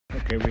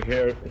Okay, we're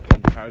here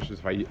in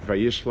Parashas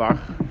Vayishlach.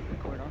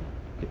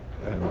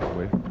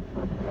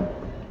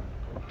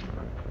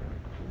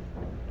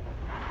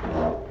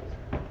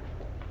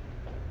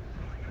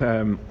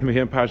 We're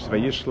here in Parashas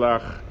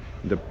Vayishlach,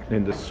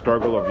 in the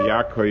struggle of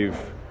Yaakov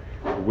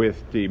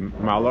with the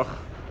Malach.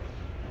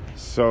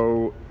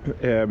 So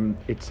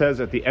it says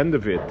at the end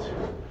of it,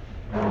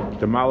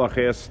 the Malach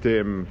asked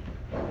him,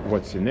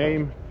 "What's your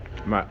name?"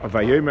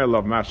 Vayomer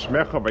lo ma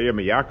shmecha,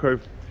 vayomer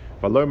Yaakov.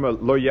 Lo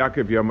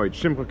Yaakov Yamoid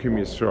Shimcha Kim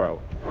Yisrael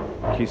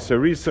Ki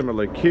Sarisam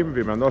Elokim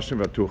V'Manoshim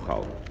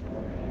V'Tuchal.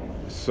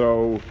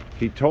 So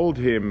he told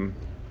him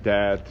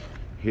that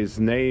his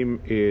name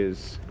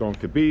is going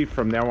to be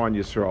from now on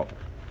Yisrael.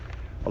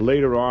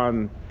 Later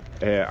on,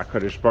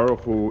 HaKadosh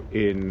Baruch Hu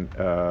in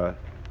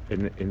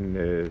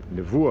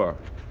Nevuah,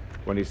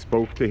 when he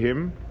spoke to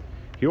him,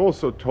 he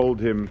also told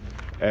him,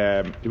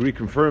 he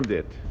reconfirmed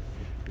it,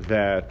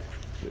 that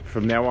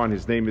from now on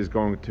his name is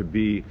going to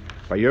be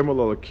Vayomer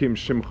Elokim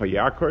Shimcha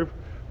Yaakov,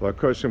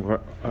 L'Kol Shimcha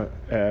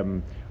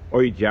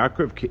Oid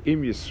Yaakov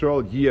Ke'im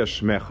Yisrael Yiyah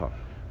Shmecha,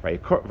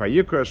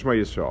 Vayikra Shema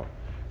Yisrael.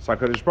 So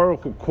HaKadosh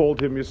Baruch Hu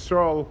called him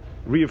Yisrael,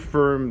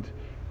 reaffirmed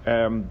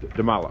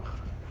the Malach.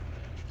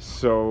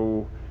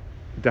 So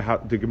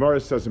the Gemara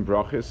says in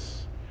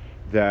Brachis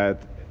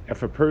that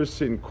if a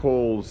person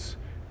calls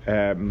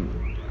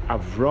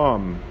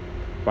Avram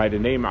by the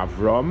name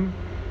Avram,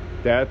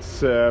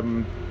 that's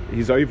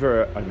he's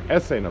over an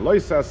essay and a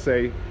lois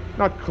essay.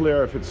 Not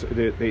clear if it's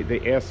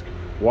they ask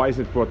why is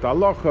it brought to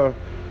halacha,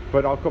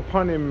 but al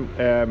kapanim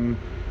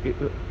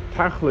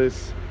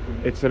tachlis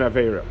it's an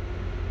avera.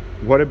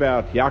 What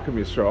about Yaakov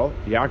Yisrael?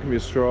 Yaakov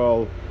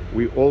Yisrael,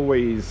 we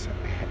always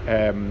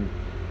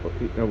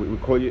we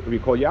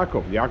call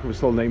Yaakov. Yaakov is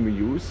still the name we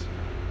use.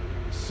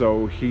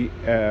 So he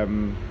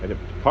and the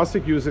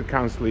pasuk used it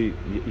constantly.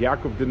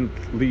 Yaakov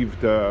didn't leave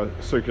the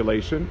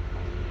circulation.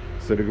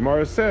 So the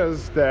Gemara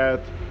says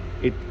that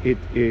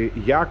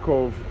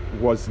Yaakov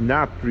was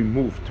not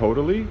removed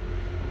totally.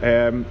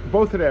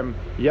 Both of them,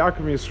 Yaakov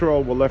and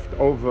Yisrael, were left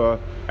over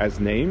as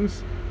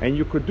names, and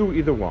you could do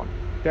either one.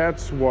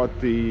 That's what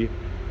the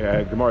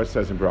Gemara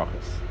says in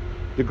Brachas.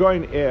 The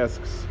Goyen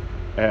asks,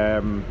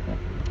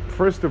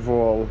 first of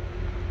all,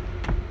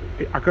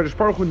 HaKadosh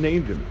Baruch Hu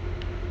named him.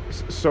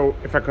 So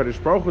if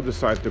HaKadosh Baruch Hu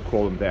decides to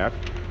call him that,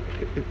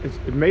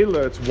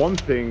 it's one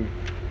thing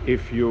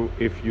if you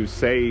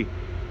say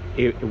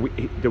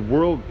the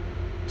world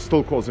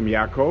still calls him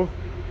Yaakov,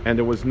 and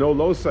there was no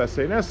losa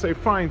essay and essay,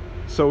 fine.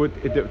 So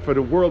for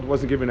the world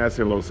wasn't given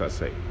essay and losa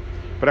essay.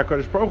 But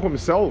HaKadosh Baruch Hu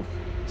himself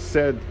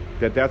said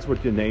that that's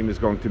what your name is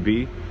going to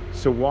be.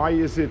 So why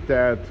is it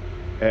that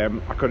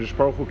HaKadosh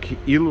Baruch Hu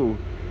ki'ilu,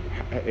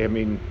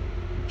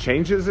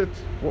 changes it?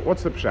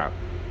 What's the pshat?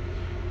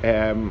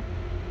 And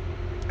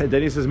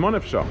then he says,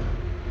 Monefshah.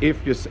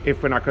 If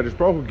when HaKadosh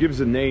Baruch Hu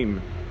gives a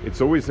name,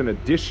 it's always an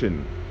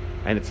addition,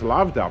 and it's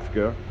lav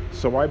dafka,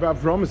 so why about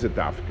Avram is it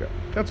dafka?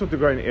 That's what the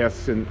Goyen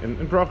asks in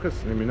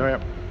Brachas, in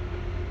Minoya.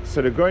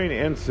 So the Goyen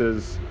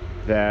answers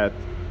that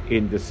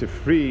in the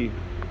Sifri,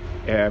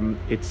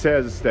 it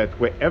says that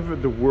wherever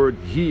the word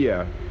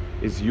Yiyah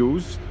is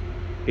used,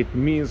 it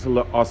means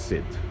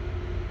la'asid.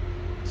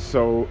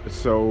 So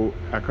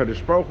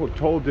HaKadosh Baruch Hu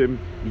told him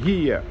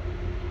Yiyah,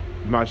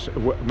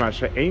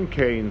 Masha Ein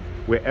Kain,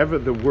 wherever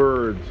the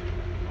word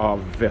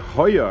of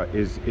V'hoya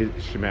is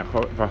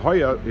Shemecha,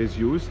 V'hoya is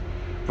used,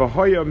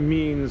 V'hoya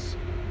means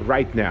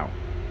right now.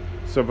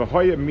 So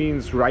V'hoya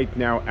means right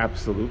now,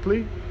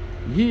 absolutely.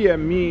 Yiyah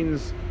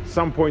means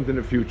some point in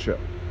the future.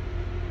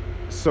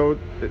 So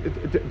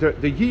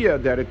the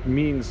Yiyah that it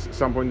means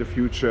some point in the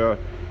future,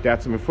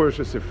 that's Mefurish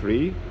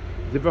Sifri.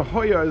 The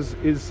V'hoya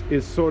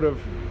is sort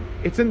of,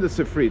 it's in the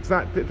Sifri. It's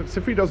not, the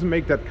Sifri doesn't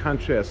make that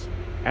contrast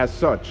as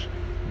such,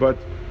 but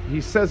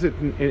he says it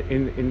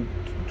in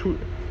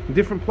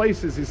different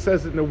places. He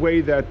says it in a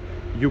way that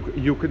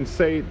you can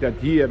say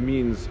that Yiyah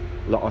means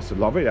La'asad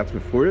Lave, that's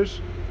Mefurish,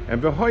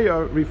 and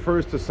V'hoya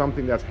refers to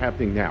something that's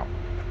happening now.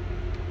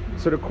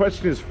 So the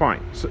question is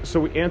fine.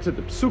 So we answered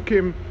the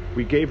psukim,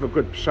 we gave a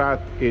good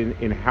pshat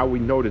in how we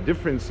know the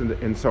difference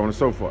and so on and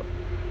so forth.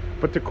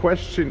 But the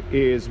question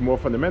is more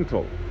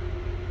fundamental.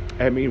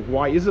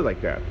 Why is it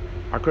like that?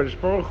 HaKadosh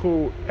Baruch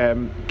Hu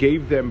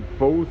gave them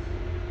both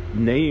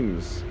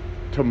names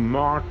to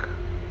mark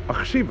a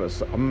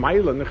chshivas, a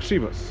maila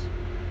nechshivas.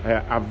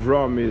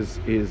 Avram is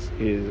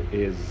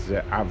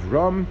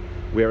Avram,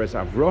 whereas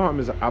Avraham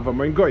is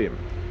Avram Goyim.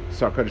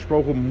 So HaKadosh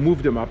Baruch Hu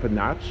moved him up a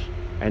notch,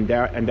 and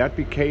that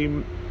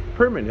became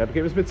permanent. That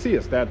became his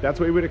mitzias. That's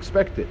what we would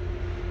expect it.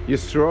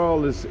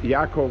 Yisrael is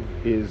Yaakov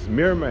is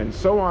Mirma and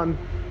so on,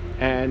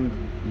 and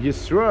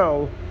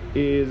Yisrael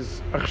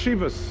is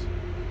Achshivas.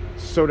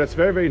 So that's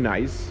very, very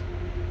nice.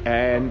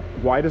 And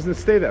why doesn't it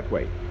stay that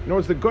way? In other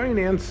words, the Goyen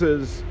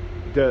answers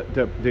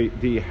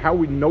the how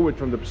we know it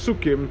from the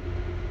psukim,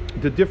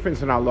 the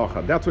difference in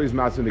halacha. That's what he's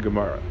matzing in the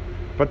Gemara.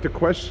 But the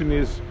question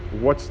is,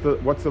 what's the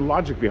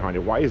logic behind it?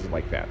 Why is it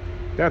like that?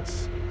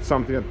 That's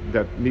something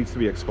that needs to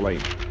be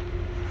explained.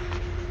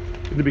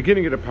 In the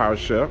beginning of the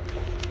parasha,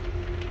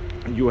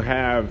 you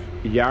have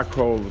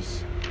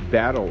Yaakov's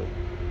battle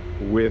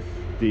with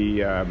the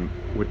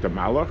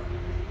Malach,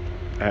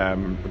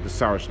 with the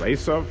Sarash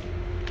Leisov,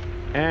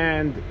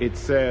 and it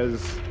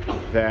says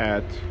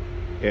that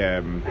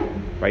and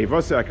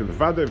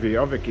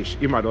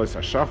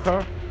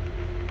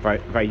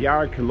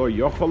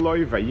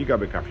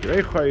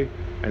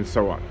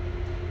so on.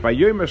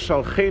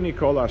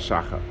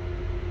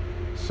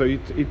 So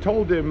he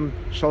told him,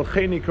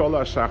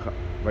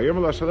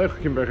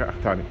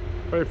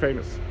 very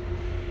famous.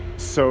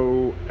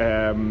 So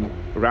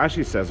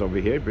Rashi says over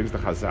here, brings the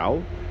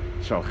Chazal,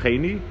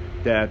 Shalcheni,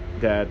 that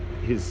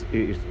his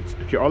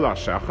Ki'ola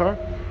Shachar,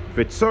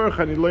 V'tzorach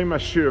ani lo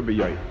mashir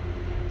b'yoy.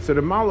 So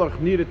the Malach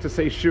needed to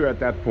say shir at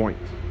that point.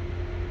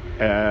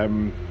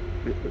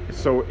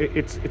 So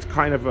it's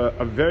kind of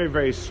a very,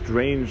 very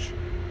strange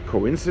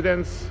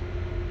coincidence.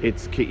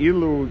 It's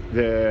Ke'ilu,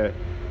 the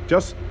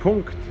just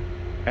punkt,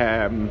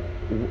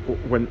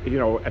 when,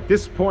 at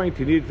this point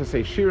he needed to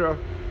say shira.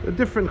 A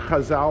different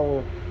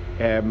Chazal,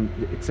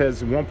 it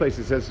says, in one place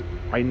it says,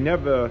 I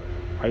never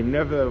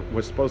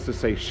was supposed to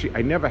say shira.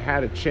 I never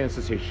had a chance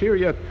to say shira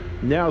yet.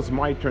 Now's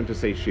my turn to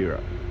say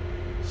shira.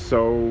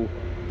 So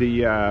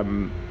the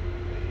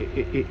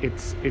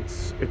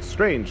it's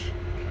strange.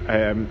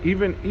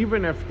 Even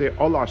if the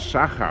Olah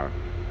Shachar,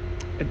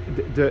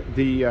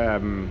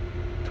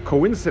 the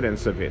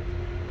coincidence of it,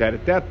 that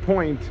at that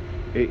point,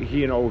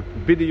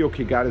 Bidiyuk,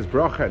 he got his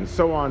bracha and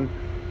so on.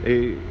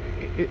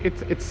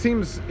 It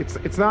seems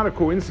it's not a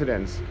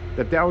coincidence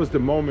that was the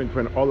moment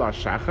when Olah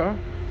Shachar,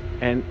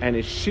 and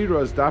his shira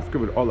is dafka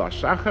with Olah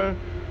Shachar,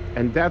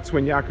 and that's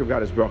when Yaakov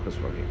got his brachas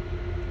from him.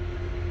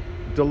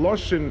 The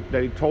lashon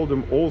that he told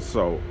him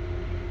also,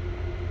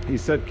 he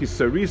said,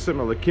 Kisarisam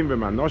alakim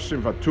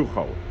v'manoshim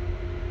vatuchal.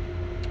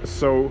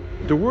 So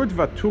the word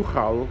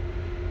vatuchal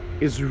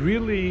is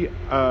really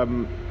a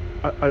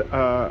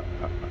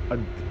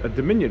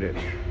diminutive.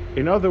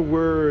 In other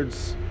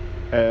words,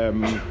 to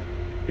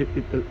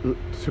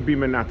be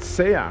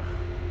menatseach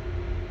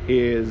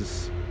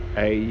is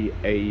a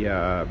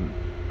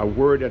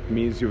word that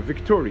means you're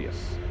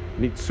victorious.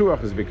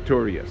 Nitzuach is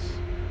victorious.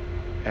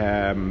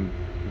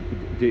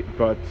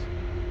 But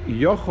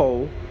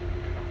yochol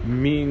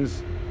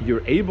means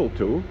you're able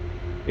to.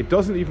 It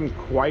doesn't even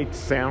quite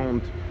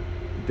sound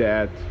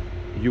that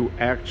you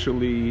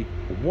actually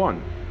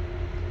won.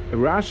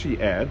 Rashi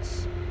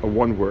adds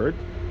one word,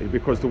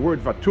 because the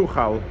word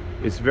vatuchal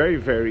is very,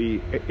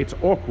 very, it's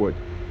awkward.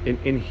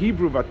 In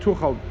Hebrew,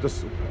 vatuchal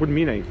just wouldn't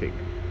mean anything.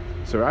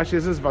 So Rashi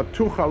says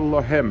vatuchal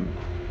lohem.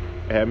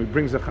 It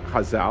brings a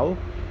chazal.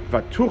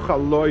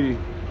 Vatuchal loy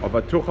or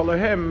vatuchal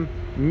lohem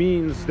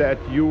means that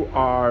you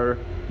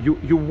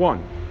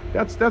won.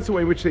 That's the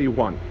way in which they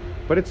won.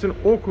 But it's an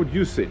awkward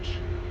usage.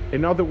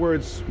 In other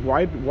words,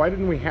 why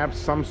didn't we have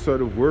some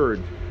sort of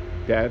word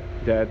that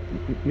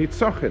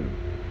nitzochen,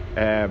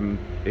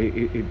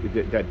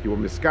 that you were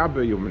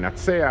miskaber, you were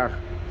menatzeach,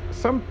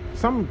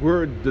 some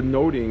word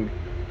denoting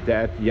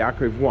that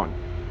Yaakov won.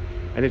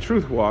 And the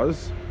truth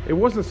was, it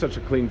wasn't such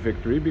a clean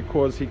victory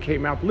because he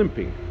came out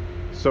limping.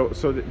 So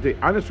the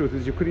honest truth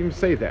is, you couldn't even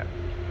say that.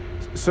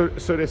 So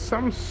there's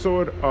some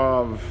sort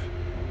of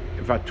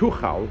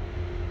vatuchal,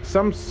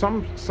 some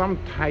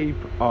type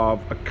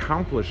of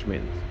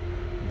accomplishment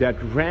that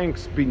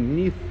ranks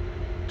beneath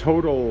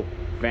total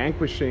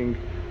vanquishing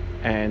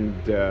and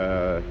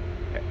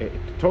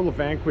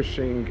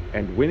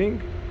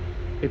winning.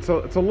 It's a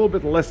little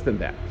bit less than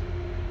that.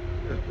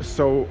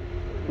 So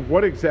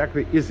what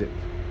exactly is it?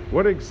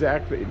 What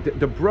exactly?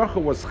 The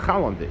bracha was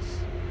chal on this.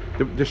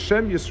 The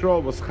Shem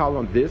Yisrael was chal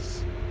on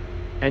this,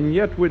 and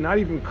yet we're not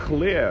even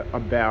clear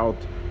about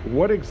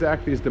what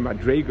exactly is the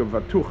madrega of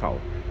vatuchal.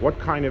 What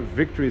kind of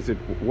victory is it?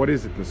 What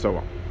is it, and so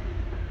on.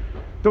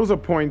 Those are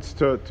points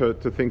to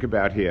think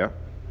about here,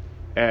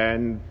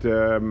 and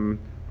we'll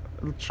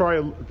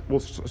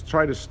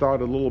try to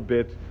start a little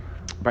bit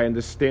by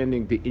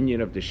understanding the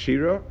inyan of the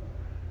shira,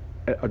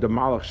 the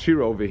malach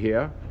shira over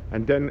here,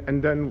 and then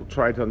we'll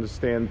try to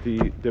understand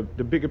the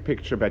bigger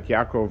picture about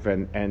Yaakov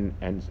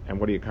and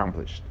what he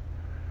accomplished.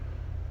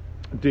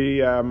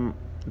 The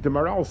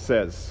Maral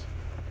says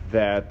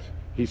that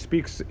he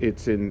speaks.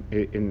 It's in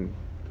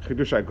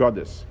Chidush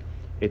HaGodes.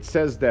 It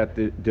says that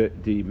the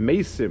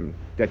Mesim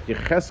that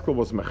Yecheskel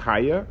was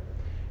Mechaya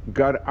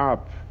got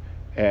up.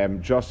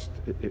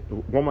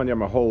 One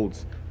Yama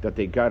holds that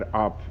they got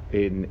up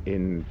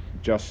in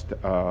just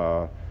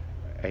for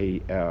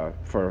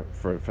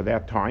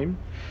that time.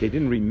 They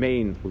didn't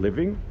remain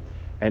living,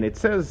 and it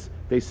says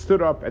they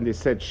stood up and they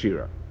said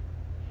Shira.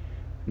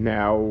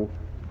 Now,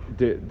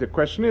 the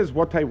question is,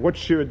 what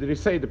Shira did he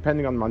say?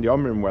 Depending on Man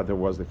Yomrim, whether it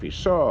was the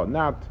Fisha or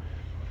not.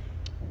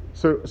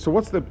 So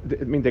what's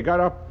they got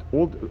up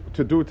all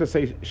to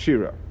say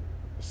Shira.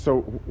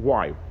 So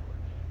why?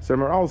 So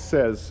Maral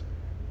says,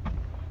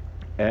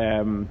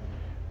 Olefikach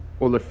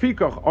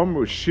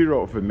Omru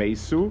Shira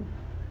v'Meisu,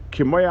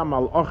 Kimoya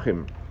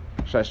Malachim,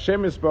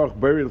 Shashem Yisbarach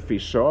Beril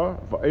Fisha,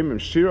 V'Oimim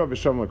Shira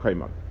V'Shom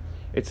L'Koiman.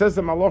 It says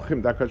the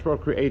Malachim that Kadosh Baruch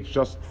Hu creates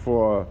just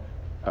for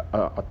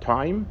a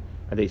time,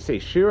 and they say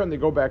Shira, and they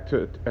go back to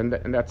it, and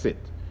that's it.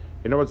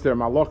 In other words, there are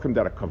malachim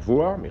that are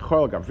kavua,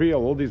 Michael,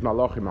 Gabriel, all these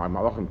malachim are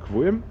malachim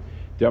kvuim.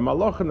 There are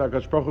malachim that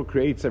Hakadosh Baruch Hu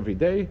creates every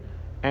day,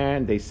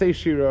 and they say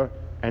shira,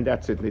 and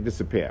that's it, and they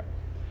disappear.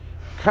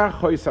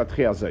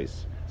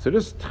 So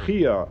this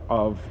tchia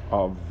of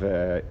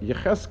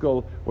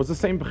Yecheskel was the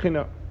same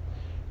bechina.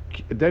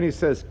 Then he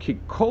says, Ki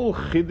kol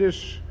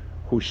chidish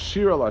hu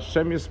shira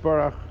l'Hashem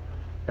yisbarach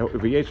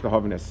v'yesh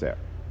l'havin eser.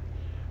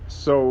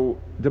 So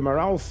the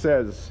Maral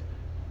says,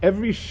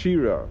 every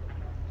shira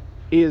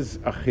is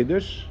a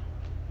chiddush.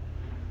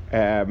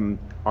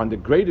 On the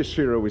greatest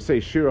shira, we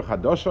say shira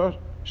chadosha,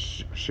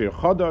 shir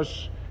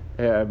chadash,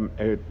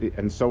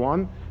 and so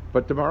on.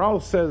 But the Maral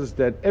says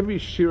that every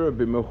shira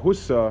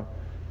b'mehusa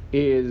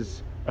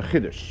is a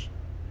chiddush,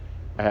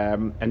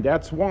 and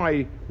that's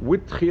why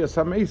with Tchias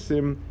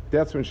HaMesim,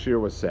 that's when shira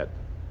was said.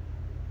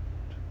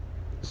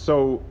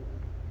 So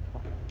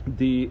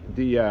the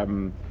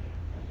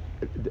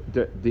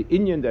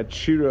inyan that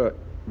shira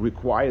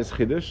requires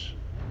chiddush,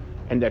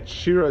 and that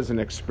shira is an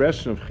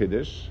expression of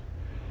chiddush,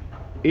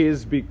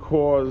 is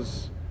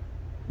because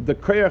the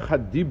koyach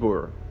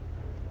hadibur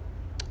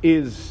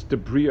is the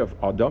bria of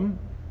Adam,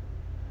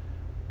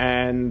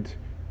 and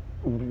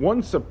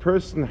once a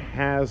person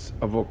has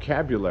a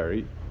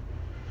vocabulary,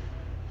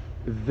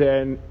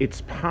 then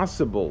it's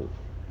possible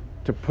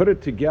to put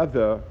it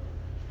together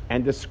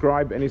and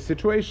describe any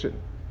situation.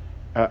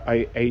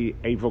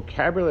 A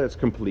vocabulary that's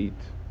complete,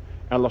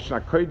 and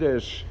Lashon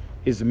HaKodesh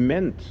is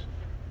meant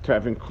to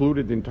have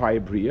included the entire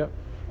bria,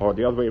 or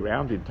the other way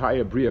around, the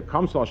entire bria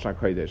comes from Lashon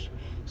HaKodesh.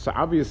 So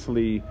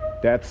obviously,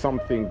 that's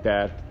something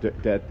that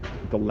the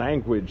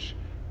language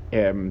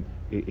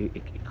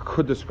it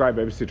could describe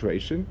every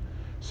situation.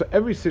 So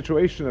every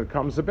situation that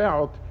comes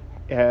about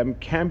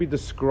can be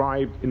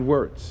described in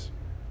words.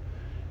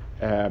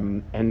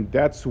 And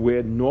that's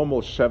where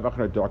normal Shevach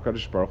Nador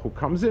Kadosh Baruch Hu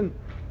comes in.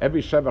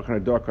 Every Shevach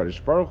Nador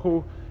Kadosh Baruch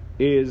Hu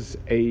is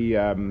a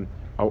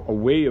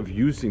way of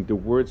using the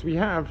words we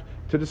have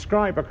to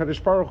describe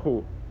HaKadosh Baruch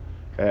Hu.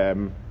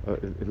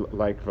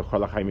 Like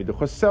V'cholachayim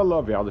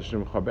Yiduchosela,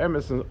 V'yadashim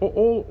Chabemes, and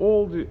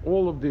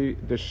all of the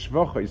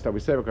shvachos that we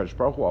say HaKadosh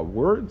Baruch Hu are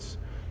words,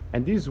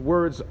 and these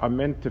words are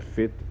meant to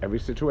fit every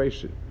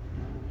situation.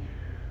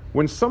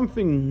 When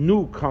something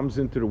new comes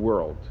into the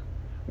world,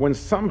 when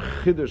some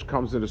chiddush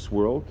comes into this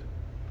world,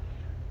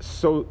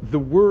 so the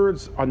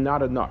words are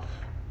not enough.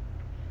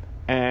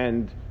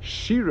 And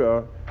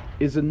shira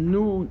is a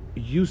new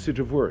usage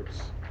of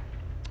words.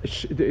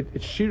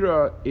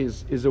 Shira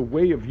is a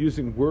way of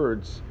using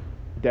words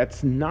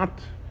that's not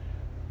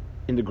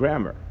in the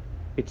grammar.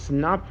 It's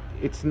not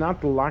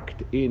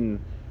locked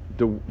in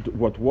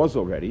what was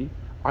already.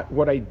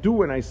 What I do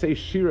when I say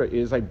shira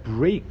is I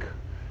break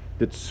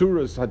the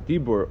tsuras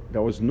hadibur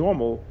that was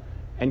normal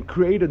and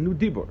create a new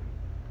dibur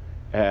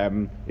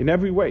in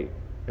every way.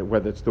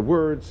 Whether it's the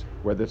words,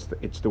 whether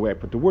it's the way I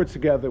put the words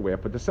together, the way I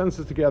put the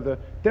sentences together.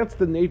 That's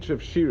the nature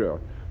of shira,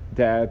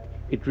 that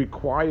it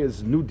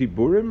requires new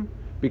diburim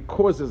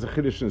because there's a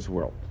chiddush in this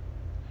world.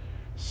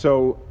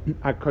 So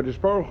HaKadosh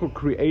Baruch Hu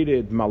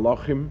created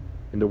malachim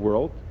in the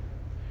world.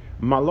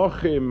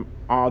 Malachim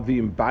are the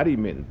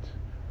embodiment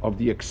of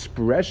the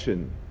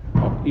expression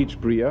of each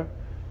bria.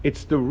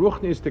 It's the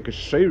ruchnistic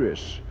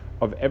shirish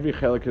of every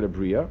chelik of the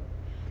bria.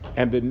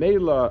 And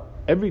b'meila,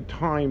 every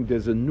time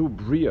there's a new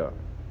bria,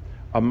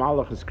 a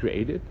malach is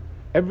created.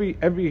 Every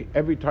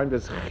time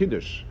there's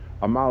chiddush,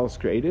 a malach is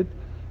created.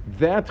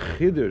 That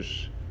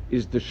chiddush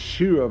is the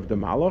shira of the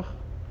malach,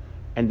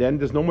 and then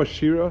there's no more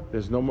shira,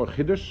 there's no more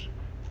chiddush,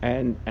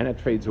 and it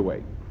fades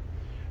away.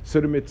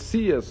 So the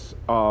mitzias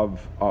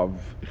of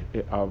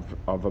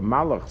a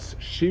malach's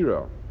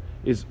shira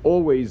is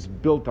always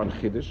built on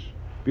chiddush,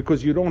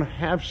 because you don't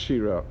have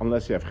shira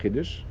unless you have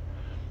chiddush.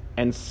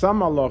 And some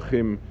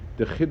malachim,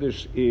 the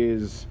chiddush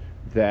is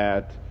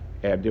that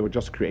they were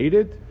just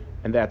created,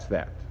 and that's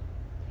that.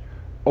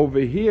 Over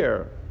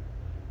here,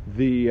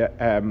 the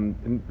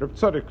Reb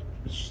Tzadok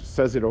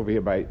says it over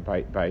here by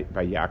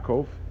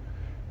Yaakov.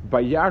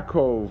 By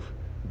Yaakov,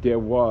 there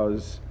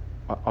was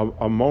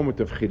a moment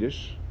of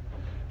chiddush.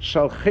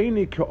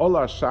 Shalcheni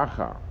ke'olah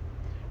shacha.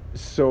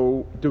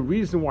 So the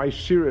reason why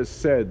shira is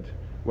said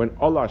when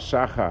olah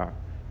shacha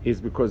is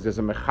because there's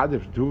a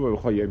mechadef duva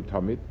v'chol yom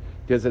tamid.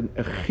 There's a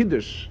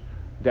chiddush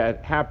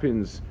that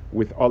happens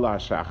with olah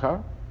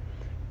shacha.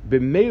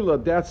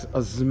 B'meila, that's a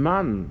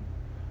zman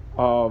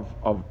of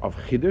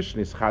chiddush,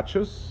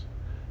 nischachus,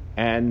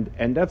 and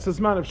that's a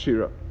zman of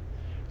shira.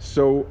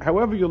 So,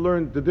 however you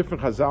learn the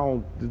different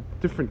chazal, the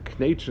different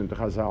knetchen in the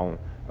chazal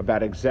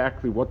about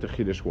exactly what the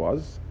chiddush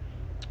was,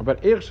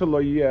 but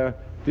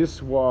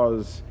this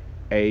was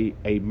a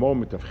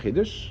moment of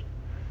chiddush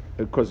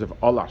because of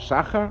olah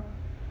shacha,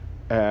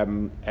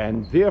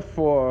 and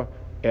therefore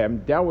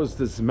that was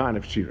the zman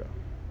of shira.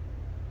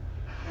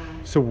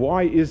 So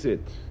why is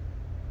it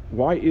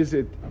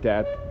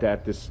that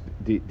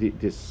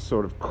this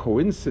sort of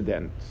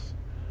coincidence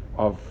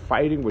of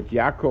fighting with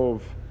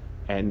Yaakov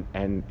and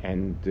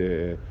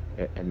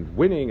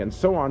winning and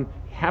so on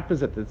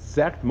happens at the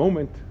exact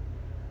moment?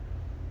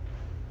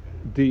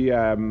 The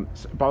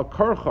Baal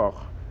Korchach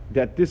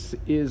that this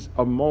is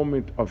a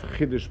moment of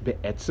Chiddush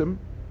Be'etzim.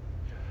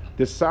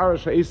 The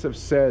Sarash Esav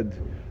said,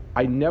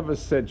 I never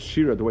said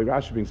Shira, the way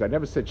Rashi brings, I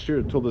never said Shira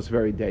until this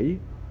very day.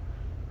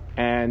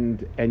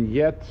 And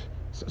yet,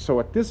 so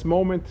at this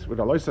moment, with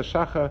Alois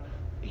HaShacha,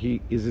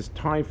 is his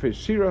time for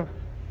Shira.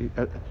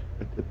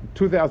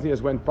 2,000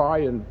 years went by,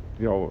 and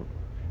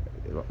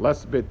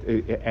less bit,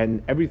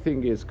 and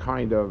everything is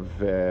kind of,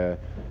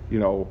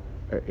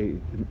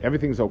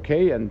 everything's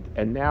okay,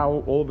 and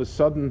now all of a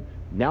sudden,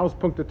 now is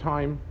Punkta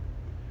time.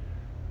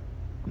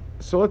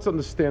 So let's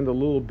understand a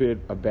little bit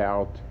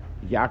about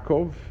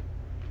Yaakov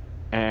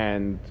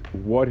and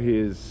what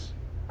his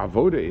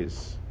avoda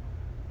is,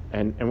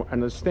 and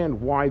understand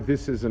why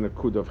this is an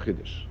akud of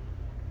Chiddush.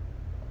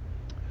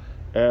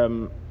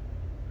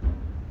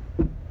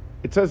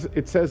 It says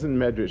in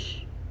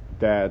Medrash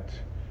that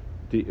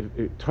the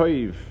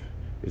toiv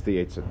is the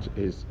Yetzer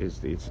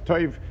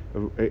toiv,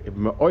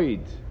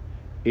 ma'oid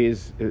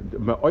is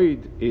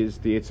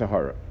the Yetzer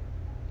hara.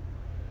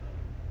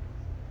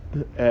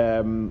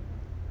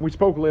 We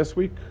spoke last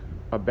week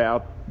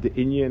about the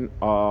inyan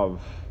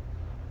of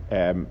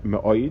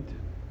ma'oid.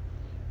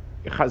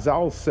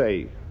 Chazal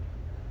say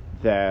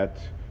that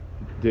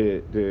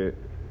the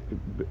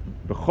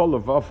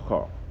b'chol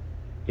levavcha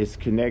is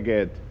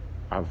keneged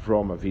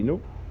Avram Avinu,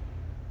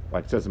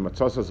 like it says in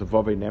Matzosas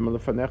Avovei Nemel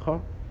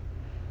Lefanecha.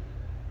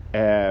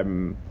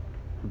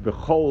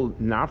 B'chol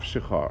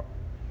nafshecha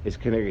is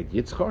keneged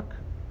Yitzchak,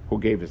 who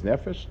gave his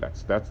nefesh.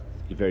 That's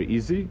very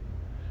easy.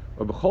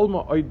 B'chol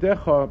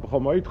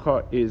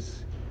ma'odecha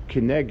is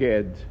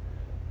keneged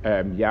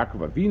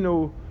Yaakov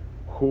Avinu,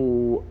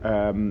 who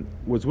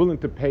was willing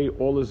to pay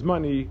all his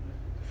money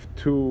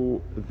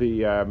to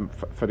the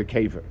for the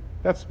kaver.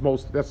 That's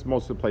most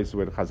of the places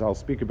where the Chazal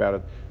speak about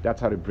it. That's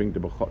how to bring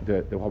the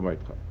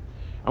Ma'oidcha.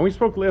 And we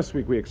spoke last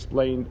week. We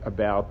explained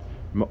about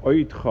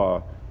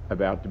Ma'oidcha,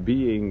 about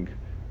being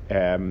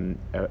a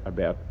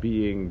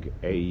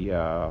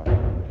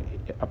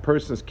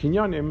person's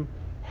kinyanim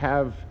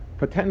have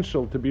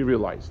potential to be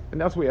realized,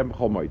 and that's why we have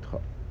Ma'oidcha.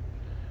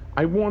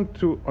 I want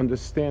to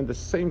understand the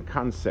same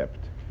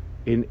concept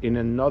in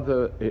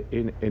another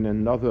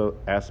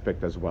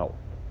aspect as well.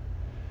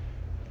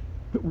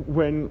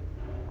 When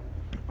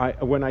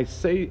I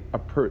say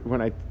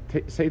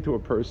say to a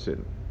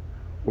person,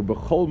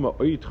 "Ubechol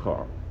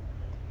ma'oidcha,"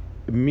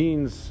 it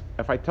means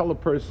if I tell a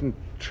person,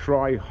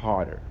 "Try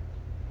harder,"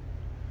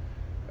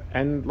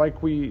 and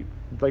like we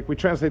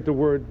translate the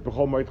word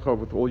 "bechol ma'oidcha"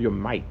 with all your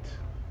might.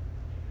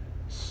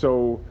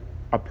 So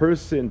a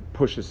person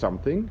pushes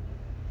something,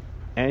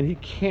 and he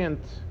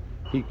can't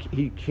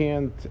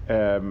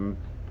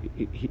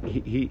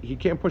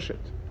push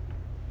it.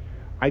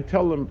 I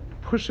tell him,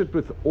 "Push it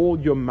with all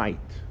your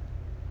might."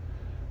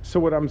 So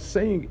what I'm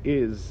saying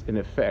is, in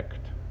effect,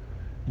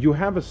 you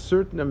have a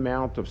certain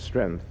amount of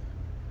strength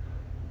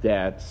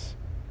that's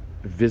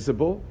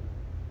visible,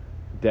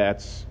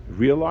 that's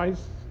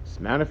realized,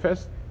 it's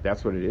manifest,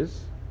 that's what it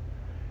is.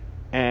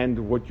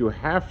 And what you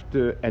have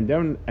to, and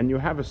you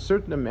have a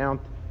certain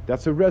amount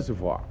that's a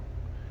reservoir,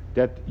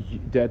 that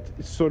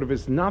sort of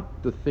is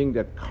not the thing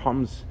that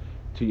comes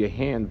to your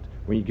hand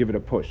when you give it a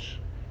push.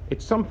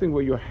 It's something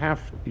where you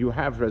have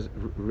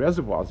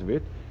reservoirs of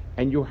it,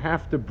 and you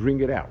have to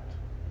bring it out.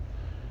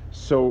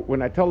 So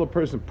when I tell a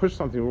person, push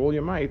something with all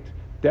your might,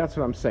 that's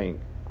what I'm saying.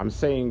 I'm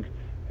saying,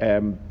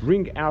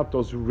 bring out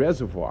those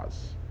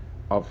reservoirs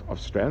of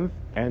strength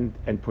and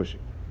pushing.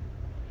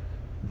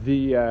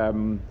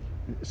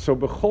 So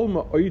b'chol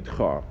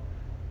ma'oidcha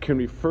can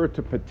refer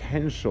to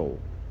potential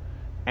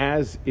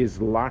as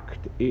is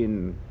locked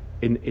in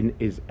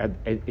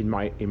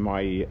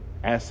my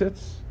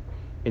assets,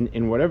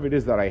 in whatever it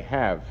is that I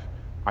have.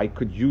 I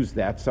could use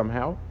that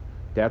somehow.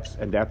 That's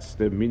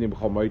the meaning of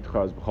b'chol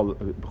ma'oidcha is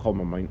b'chol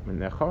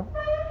ma'oidcha.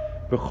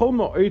 B'chol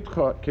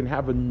ma'oidcha can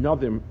have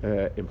another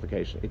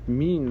implication. It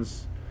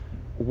means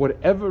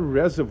whatever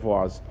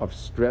reservoirs of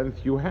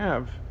strength you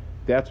have,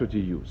 that's what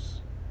you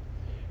use.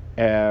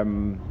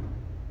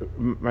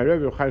 My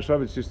Rebbe Chaim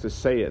Shlavitz used to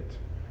say it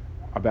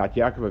about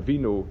Yaakov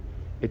Avinu.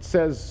 It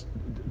says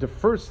the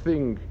first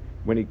thing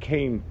when he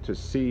came to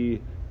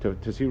see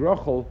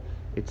Rachel,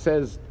 it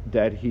says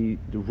that he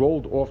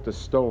rolled off the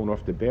stone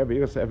off the bear,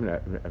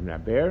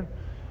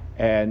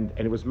 and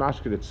it was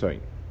mashket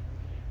tzoyin.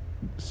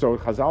 So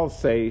Chazal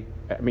say,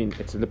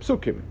 it's in the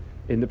Psukim.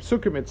 In the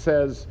Psukim it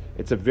says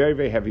it's a very,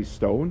 very heavy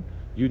stone.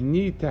 You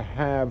need to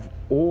have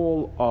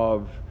all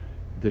of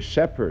the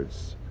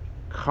shepherds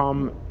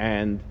come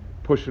and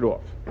push it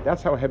off.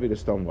 That's how heavy the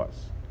stone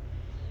was.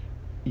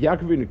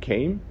 Yaakov Avinu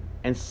came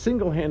and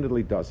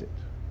single-handedly does it.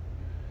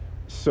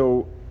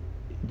 So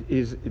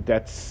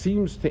that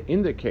seems to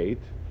indicate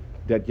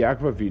that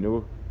Yaakov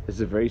Avinu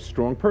is a very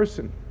strong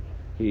person.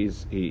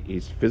 He's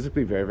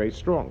physically very, very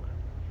strong.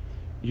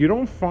 You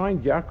don't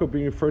find Yaakov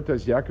being referred to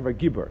as Yaakov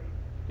HaGibor.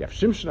 You have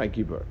Shimshon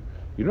HaGibor.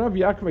 You don't have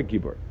Yaakov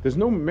HaGibor. There's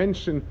no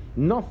mention,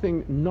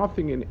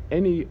 nothing in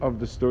any of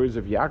the stories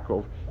of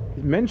Yaakov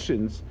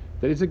mentions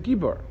that he's a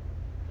Gibor.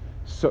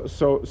 So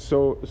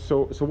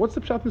what's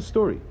the pshat in the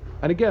story?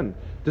 And again,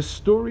 the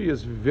story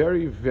is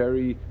very,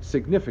 very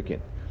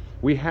significant.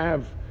 We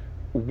have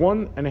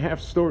 1.5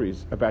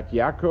 stories about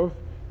Yaakov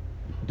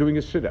doing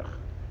his shidduch,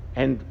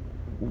 and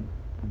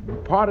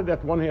part of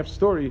that 1.5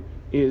 story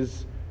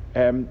is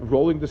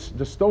rolling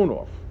the stone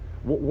off.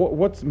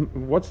 What's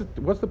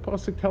the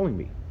pasuk telling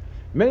me?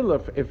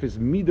 Melech, if his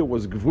midah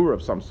was gvur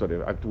of some sort, he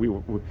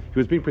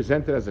was being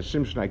presented as a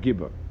shimshon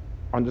agibah.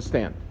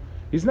 Understand?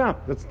 He's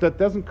not. That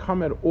doesn't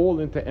come at all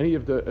into any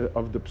of the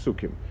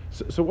psukim.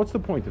 So what's the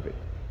point of it?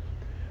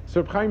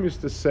 So Reb Chaim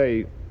used to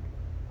say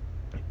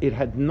it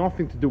had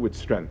nothing to do with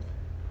strength.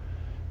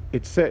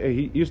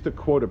 He used to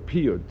quote a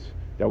piyud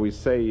that we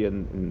say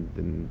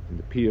in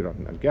the piyud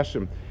on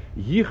Geshem,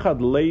 Yichad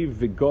leiv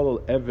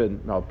v'gol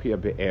even al pia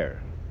be'er.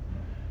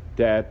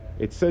 That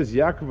it says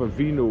Yaakov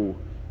Avinu,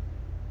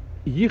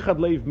 Yichad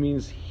leiv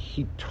means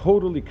he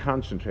totally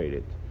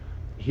concentrated.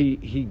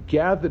 He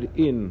gathered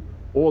in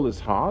all his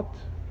heart,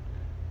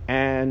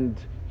 and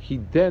he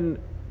then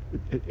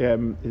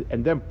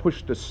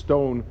pushed the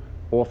stone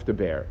off the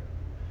bear.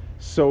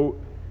 So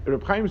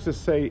Reb Chaim used to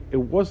say it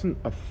wasn't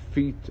a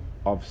feat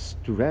of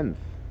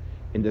strength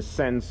in the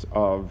sense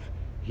of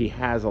he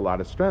has a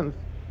lot of strength.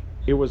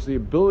 It was the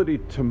ability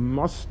to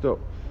muster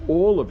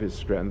all of his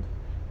strength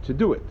to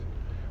do it.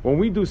 When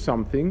we do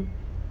something,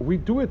 we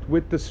do it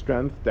with the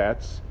strength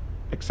that's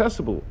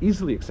accessible,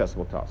 easily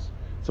accessible to us.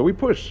 So we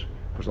push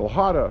a little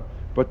harder,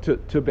 but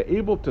to be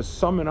able to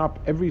summon up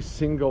every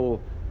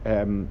single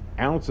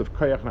ounce of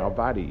koyach in our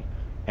body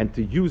and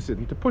to use it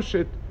and to push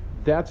it,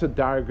 that's a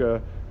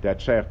darga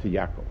that's shaykh to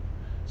Yaakov.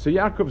 So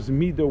Yaakov's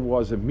midah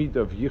was a midah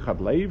of yichad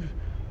leiv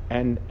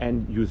and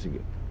using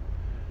it.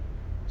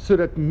 So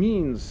that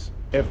means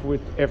if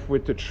we're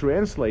to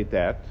translate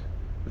that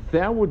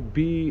would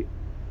be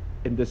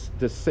in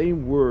the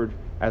same word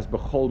as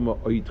b'chol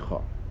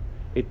ma'oidcha.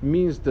 It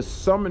means the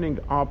summoning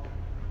up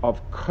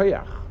of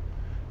koyach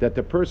that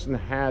the person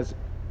has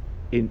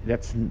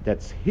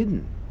that's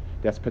hidden,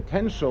 that's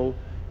potential,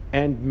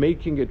 and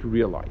making it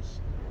realized.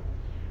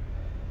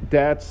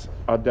 That's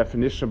a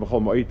definition of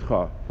b'chol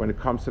ma'oidcha when it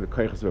comes to the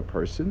koyachs of a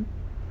person.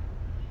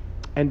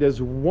 And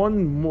there's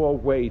one more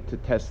way to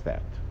test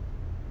that,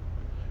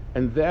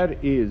 and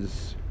that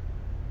is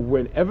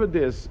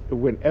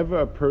whenever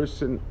a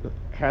person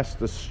has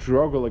to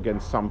struggle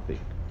against something.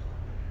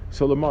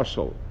 So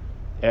l'mashal,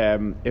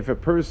 if a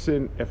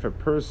person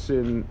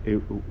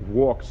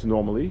walks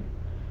normally,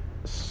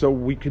 so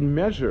we can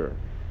measure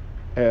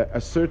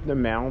a certain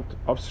amount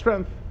of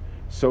strength.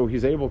 So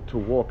he's able to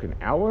walk an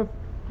hour,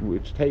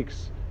 which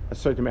takes a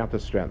certain amount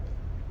of strength.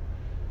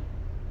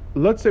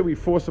 Let's say we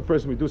force a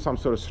person, we do some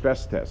sort of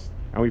stress test,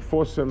 and we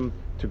force him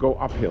to go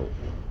uphill,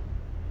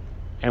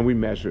 and we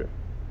measure.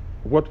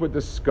 What we're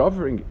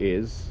discovering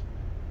is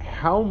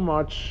how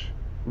much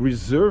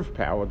reserve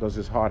power does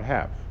his heart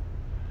have,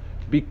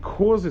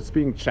 because it's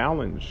being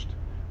challenged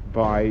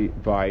by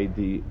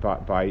the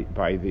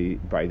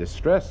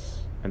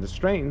stress and the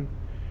strain.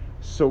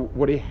 So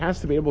what he has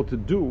to be able to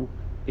do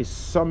is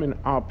summon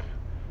up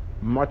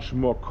much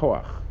more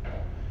koach.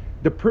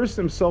 The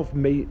person himself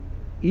may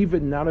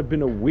even not have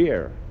been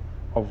aware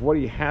of what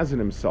he has in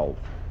himself,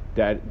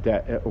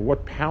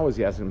 what powers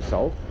he has in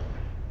himself,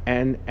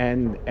 and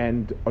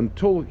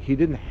until he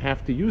didn't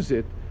have to use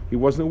it, he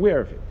wasn't aware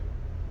of it.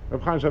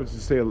 Reb Chaim used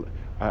to say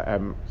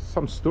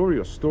some story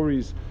or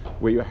stories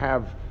where you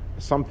have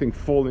something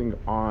falling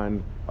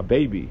on a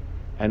baby,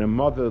 and a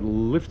mother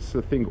lifts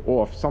the thing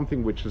off,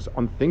 something which is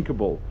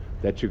unthinkable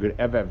that you could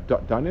ever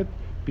have done it,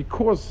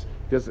 because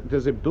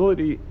there's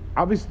ability.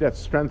 Obviously, that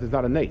strength is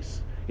not a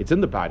nace; it's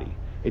in the body.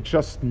 It's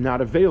just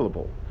not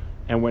available.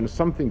 And when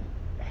something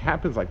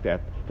happens like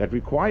that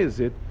requires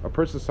it, a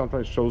person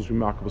sometimes shows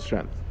remarkable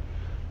strength.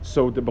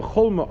 So the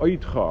b'chol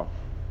ma'oidcha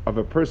of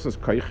a person's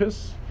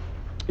koiches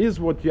is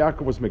what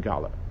Yaakov was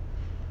megala.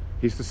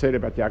 He used to say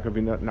about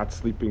Yaakov not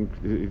sleeping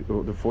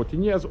the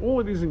 14 years. All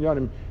of these in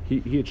Yanim,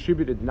 he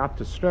attributed not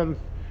to strength,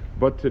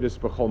 but to this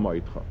b'chol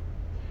ma'oidcha.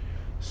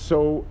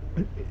 So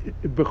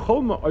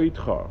b'chol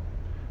ma'oidcha,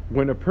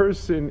 when a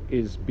person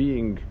is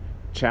being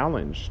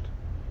challenged,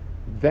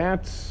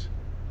 that's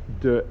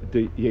the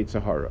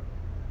Yetzer Hara.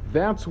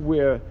 That's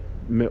where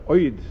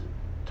me'oid,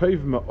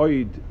 toiv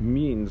me'oid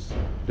means,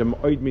 the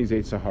me'oid means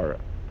Yetzer Hara.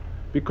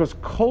 Because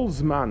kol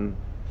zman,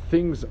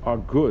 things are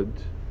good,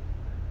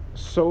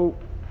 so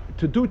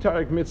to do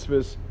Tarek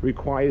mitzvahs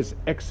requires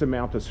X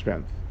amount of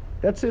strength.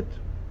 That's it.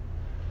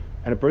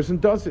 And a person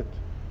does it.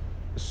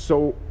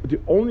 So the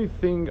only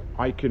thing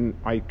I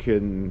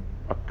can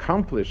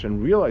accomplish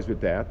and realize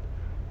with that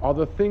are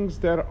the things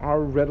that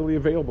are readily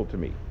available to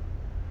me.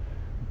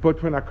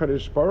 But when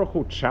HaKadosh Baruch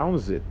Hu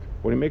challenges it,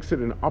 when he makes it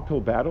an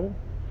uphill battle,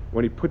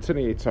 when he puts in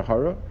a Yetzer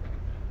Hara,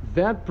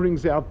 that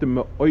brings out the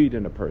me'oid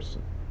in a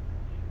person.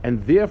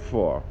 And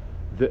therefore,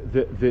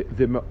 the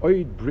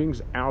me'oid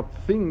brings out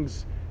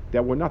things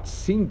that were not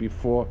seen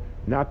before,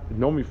 not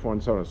known before,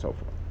 and so on and so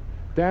forth.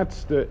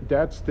 That's the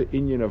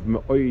inyan of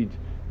me'oid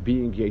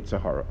being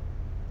Yetzer Hara.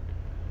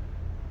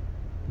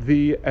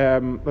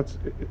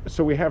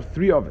 So we have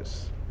three of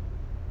us.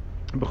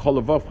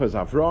 B'chol levavcha is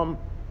Avram,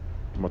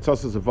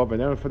 Matzos is a vav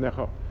and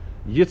erefanecha.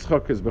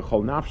 Yitzchak is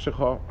bechol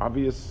nafshecha,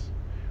 obvious.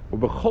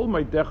 Ubechol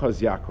maidecha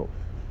is Yaakov.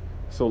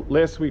 So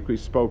last week we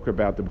spoke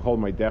about the bechol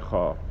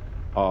maidecha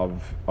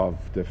of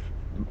the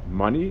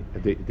money,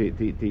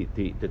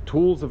 the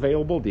tools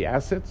available, the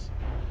assets.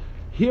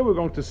 Here we're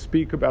going to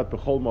speak about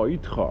bechol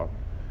ma'itcha,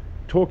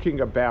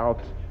 talking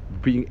about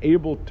being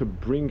able to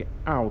bring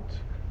out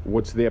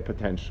what's their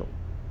potential.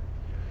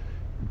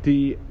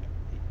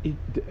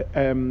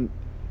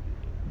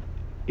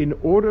 In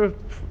order,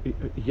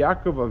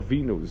 Yaakov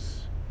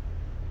Avinu's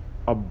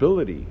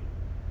ability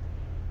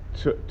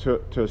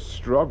to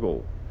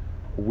struggle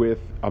with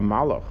a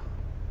malach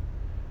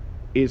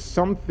is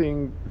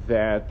something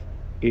that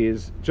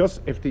is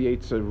just, if the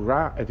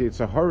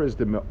Yetzer Hara is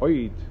the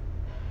me'oid,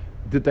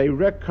 the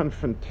direct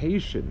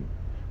confrontation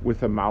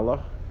with a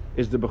malach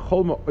is the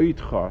bechol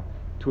ma'oidcha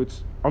to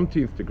its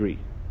umpteenth degree.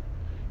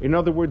 In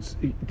other words,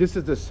 this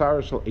is the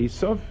Sarah Shel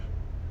Esav,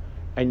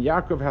 and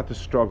Yaakov had to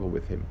struggle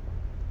with him.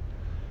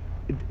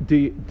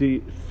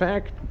 The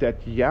fact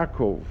that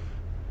Yaakov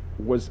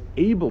was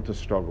able to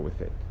struggle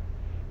with it,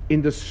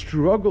 in the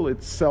struggle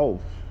itself,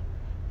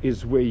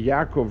 is where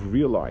Yaakov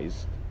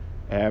realized,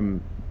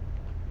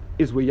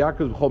 is where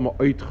Yaakov's bechol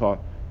ma'oidcha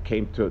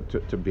came to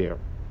bear.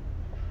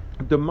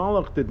 The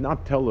malach did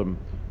not tell him,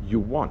 you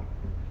won.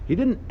 He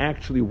didn't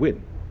actually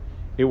win.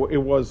 It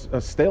was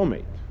a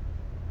stalemate.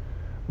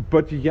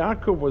 But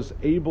Yaakov was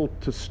able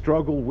to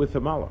struggle with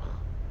the malach.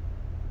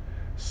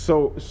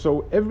 So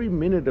every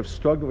minute of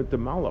struggling with the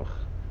malach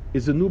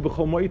is a new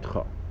bechol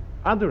ma'oidcha.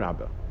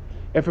 Adarabah.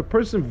 If a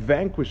person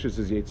vanquishes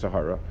his Yetzer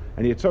Hara,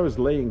 and the Yetzer Hara is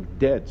laying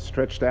dead,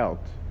 stretched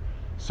out,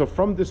 so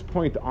from this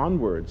point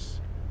onwards,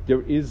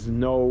 there is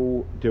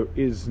no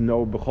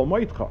bechol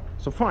ma'oidcha.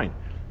 So fine.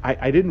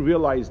 I didn't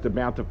realize the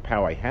amount of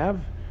power I have.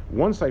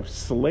 Once I've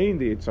slain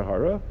the Yetzer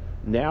Hara,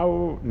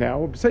 now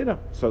B'Seder.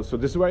 So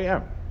this is where I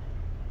am.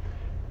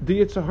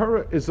 The Yetzer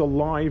Hara is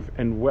alive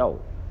and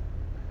well,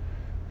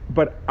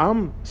 but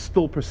I'm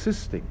still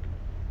persisting.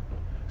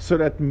 So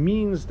that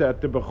means that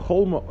the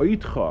bechol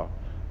ma'oidcha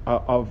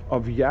of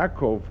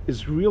Yaakov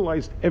is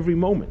realized every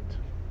moment,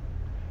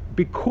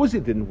 because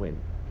he didn't win,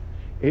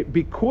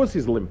 because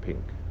he's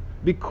limping,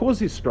 because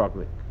he's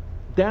struggling.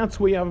 That's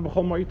where you have a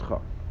bechol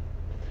ma'oidcha.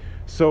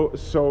 So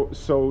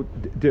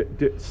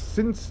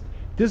since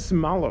this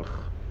malach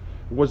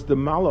was the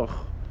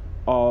malach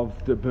of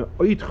the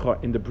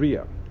ma'oidcha in the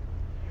bria,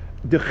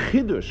 the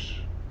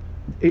chiddush,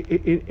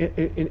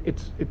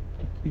 it's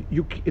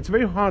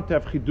very hard to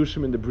have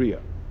chidushim in the bria.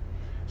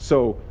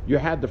 So you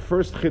had the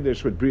first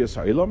chiddush with bria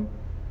sa'ilam,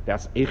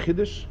 that's a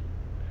chiddush.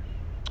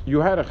 You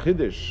had a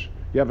chiddush,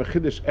 you have a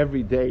chiddush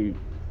every day,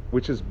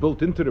 which is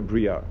built into the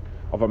bria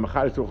of a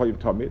mecharis l'chol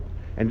tamid.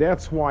 And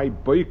that's why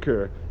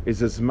Boiker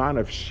is a zman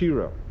of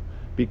shira,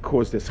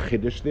 because there's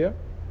chiddush there,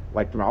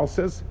 like the Mal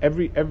says.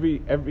 Every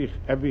Tchias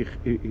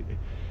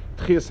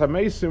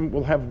HaMeisim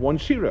will have one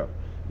shira.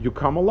 You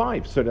come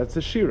alive, so that's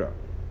a shira,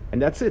 and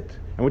that's it.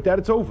 And with that,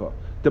 it's over.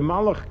 The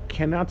malach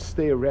cannot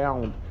stay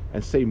around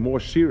and say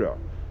more shira,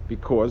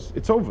 because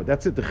it's over.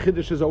 That's it. The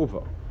chiddush is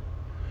over.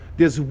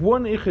 There's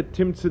one ichet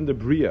timtz in the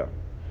bria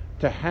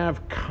to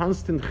have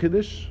constant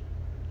chiddush,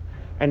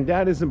 and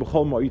that is in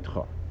bechol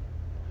ma'oidcha.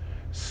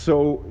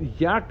 So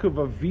Yaakov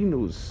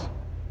Avinu's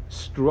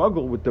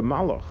struggle with the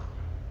malach,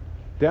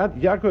 that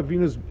Yaakov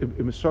Avinu's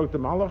struggle with the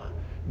malach,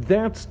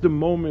 that's the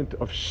moment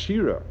of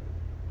shira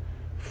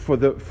for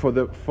the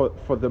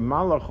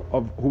malach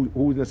of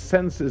who in a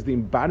sense is the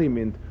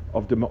embodiment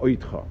of the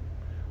ma'oidcha,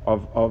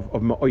 of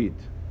ma'oid.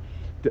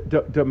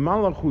 The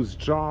malach whose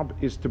job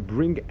is to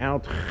bring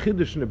out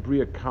chiddush in the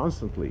bria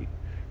constantly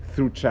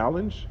through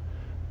challenge.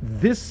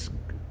 This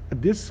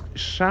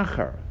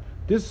shachar,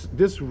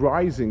 this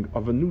rising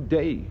of a new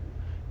day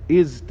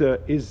is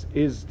bemis,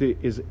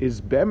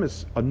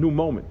 a new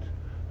moment.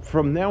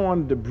 From now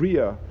on, the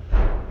bria,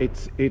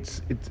 it's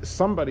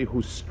somebody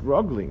who's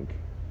struggling,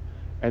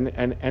 and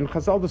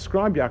Chazal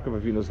described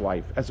Yaakov Avinu's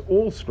life as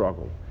all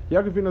struggle.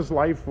 Yaakov Avinu's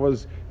life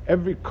was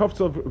every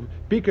kofzel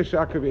bikash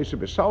Yaakov Yeshe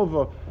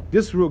b'shalva,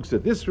 this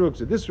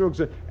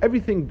rugza,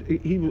 everything.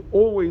 He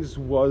always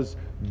was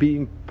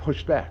being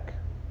pushed back,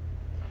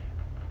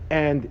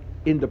 and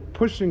in the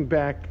pushing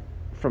back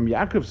from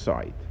Yaakov's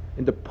side,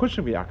 in the push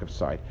of Yaakov's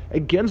side,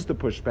 against the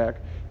pushback,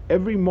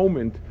 every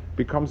moment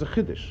becomes a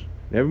chiddush.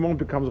 Every moment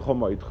becomes a chol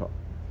ma'oidcha.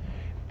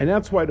 And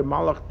that's why the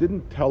malach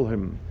didn't tell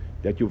him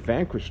that you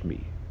vanquished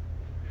me.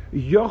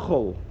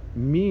 Yochel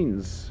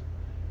means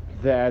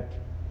that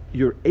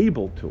you're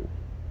able to.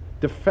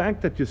 The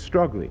fact that you're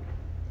struggling.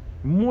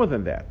 More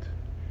than that,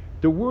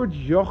 the word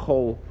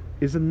yochel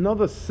is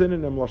another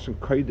synonym, lashon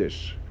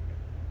kodesh,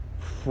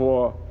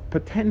 for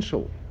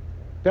potential.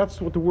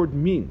 That's what the word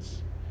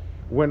means.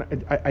 When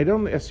I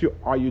don't ask you,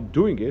 are you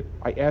doing it?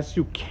 I ask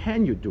you,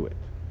 can you do it?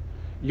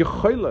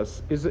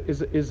 Yecholas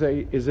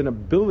is an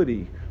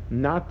ability,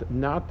 not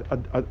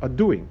a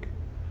doing,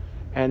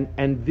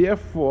 and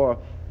therefore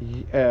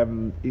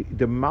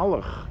the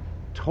malach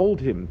told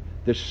him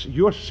that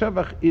your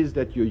shevach is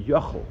that you're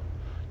yochel.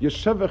 Your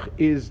shevach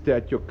is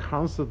that you're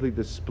constantly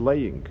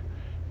displaying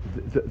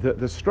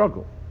the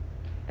struggle.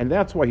 And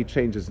that's why he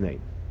changed his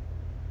name.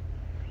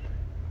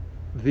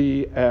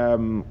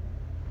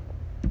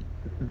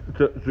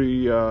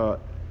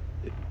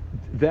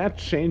 That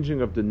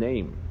changing of the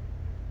name,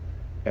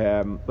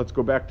 let's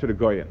go back to the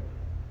Goyen.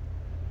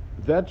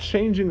 That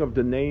changing of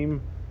the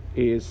name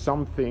is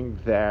something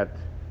that,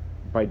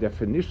 by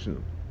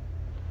definition,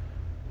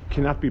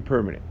 cannot be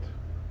permanent.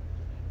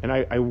 And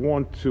I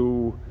want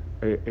to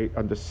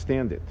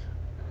understand it.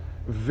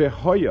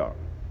 Vehoya,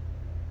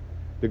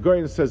 the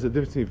Goyen says the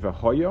difference between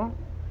Vehoya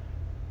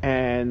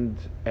and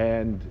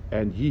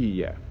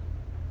Yiyeh.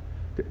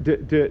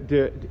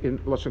 In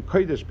Lashon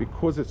Kodesh,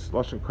 because it's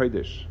Lashon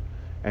Kodesh,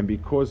 and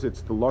because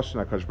it's the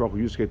Lashon HaKadosh Baruch Hu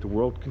used to create the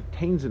world,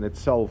 contains in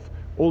itself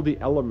all the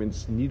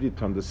elements needed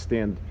to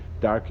understand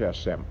Darkei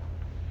Hashem.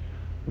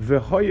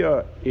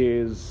 Vehoya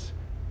is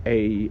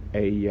a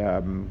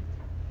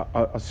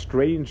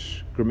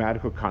strange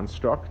grammatical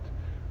construct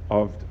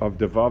of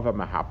Devav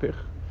HaMahapich.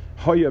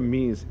 Hoya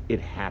means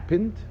it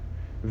happened.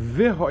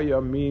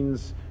 Vehoya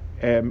means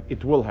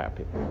it will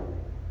happen.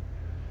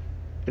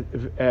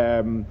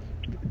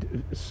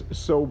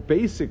 So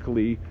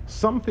basically,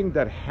 something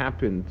that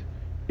happened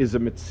is a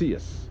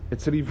metzias.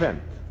 It's an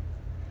event.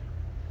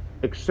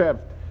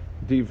 Except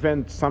the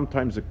event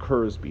sometimes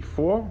occurs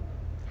before,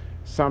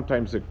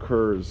 sometimes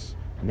occurs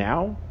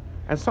now,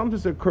 and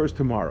sometimes it occurs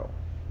tomorrow.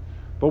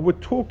 But we're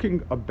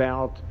talking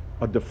about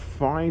a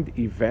defined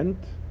event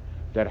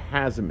that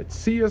has a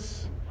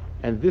metzias,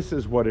 and this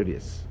is what it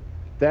is.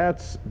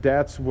 That's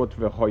what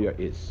Vehoya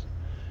is.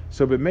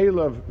 So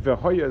B'meila,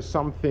 Vehoya is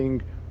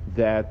something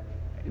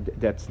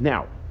that's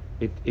now.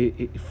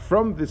 It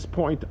from this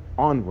point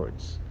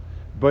onwards.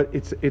 But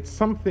it's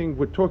something,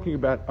 we're talking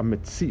about a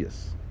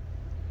metzias.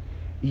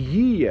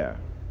 Yiyeh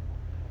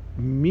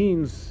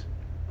means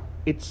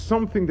it's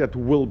something that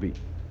will be.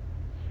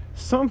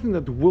 Something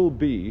that will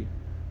be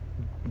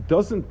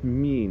doesn't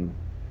mean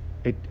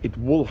it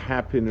will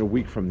happen a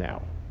week from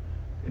now.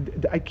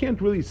 I can't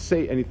really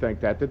say anything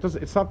like that. It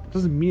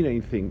doesn't mean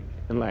anything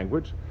in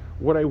language.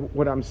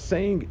 What I'm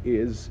saying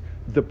is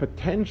the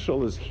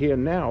potential is here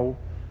now,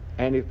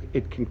 and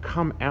it can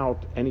come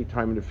out any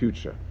time in the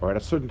future, or at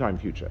a certain time in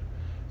the future.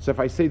 So if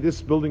I say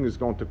this building is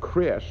going to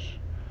crash,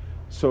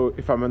 so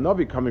if I'm a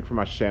Navi coming from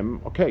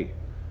Hashem, okay.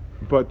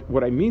 But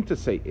what I mean to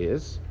say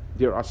is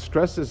there are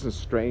stresses and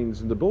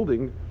strains in the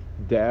building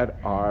that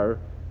are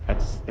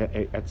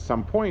at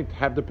some point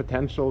have the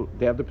potential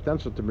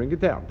to bring it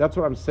down. That's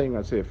what I'm saying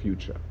when I say a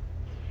future.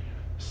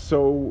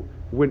 So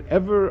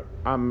whenever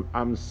I'm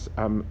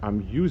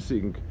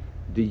using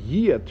the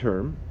year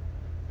term,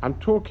 I'm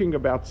talking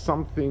about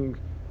something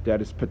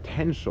that is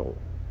potential,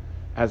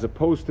 as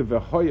opposed to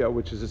Vehoya,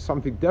 which is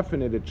something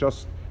definite, it's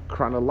just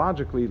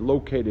chronologically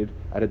located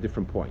at a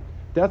different point.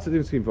 That's the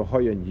difference between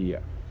Vehoya and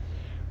Yiyeh.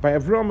 By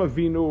Avram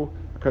Avinu,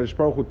 HaKadosh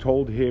Baruch Hu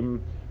told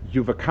him,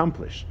 you've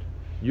accomplished.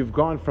 You've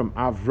gone from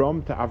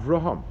Avram to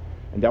Avraham.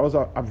 And that was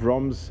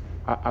Avram's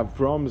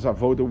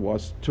avoda,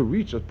 was to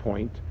reach a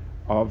point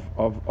of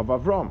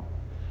Avram.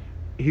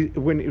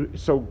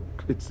 HaKadosh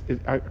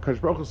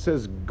Baruch Hu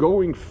says,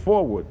 going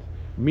forward,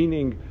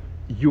 meaning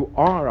you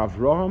are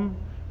Avraham,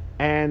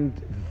 and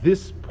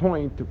this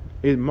point,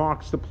 it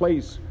marks the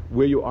place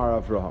where you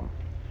are Avraham.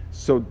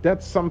 So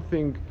that's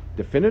something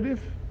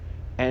definitive,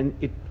 and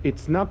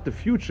it's not the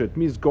future, it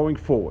means going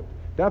forward.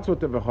 That's what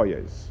the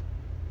Vehoya is.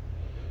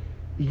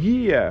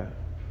 Yiyeh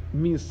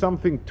means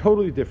something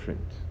totally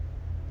different.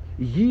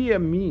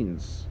 Yiyeh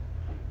means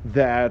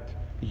that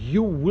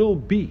you will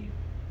be.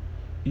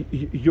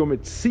 Your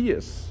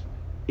metzias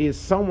is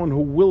someone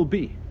who will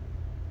be.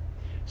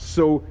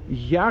 So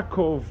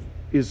Yaakov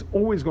is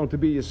always going to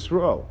be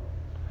Yisrael,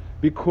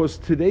 because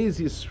today's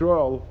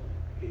Yisrael,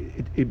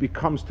 it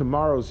becomes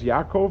tomorrow's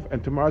Yaakov,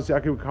 and tomorrow's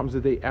Yaakov becomes the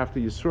day after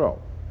Yisrael.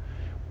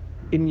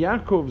 In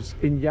Yaakov's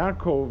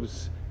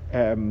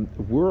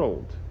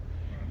world,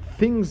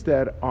 things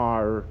that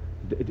are,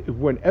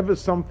 whenever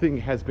something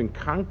has been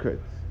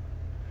conquered,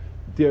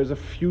 there's a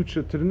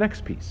future to the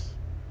next piece.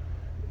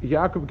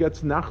 Yaakov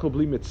gets nachla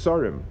bli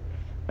mitzarim,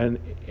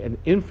 an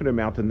infinite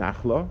amount of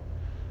nachla.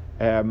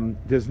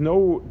 There's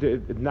no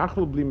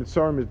nachla bli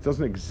mitzarim. It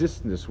doesn't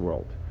exist in this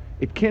world.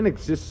 It can't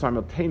exist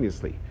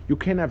simultaneously. You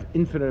can't have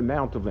infinite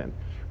amount of land,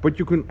 but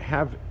you can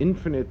have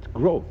infinite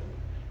growth.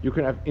 You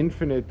can have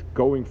infinite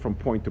going from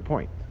point to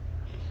point.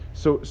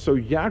 So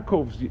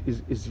Yaakov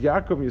is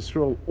Yaakov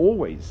Yisrael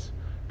always,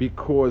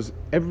 because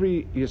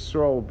every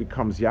Yisrael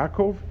becomes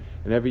Yaakov,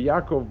 and every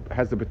Yaakov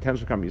has the potential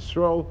to become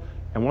Yisrael,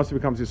 and once it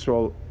becomes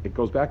Yisrael, it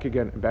goes back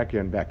again, and back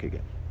again, and back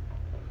again.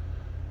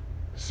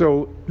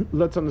 So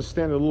let's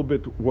understand a little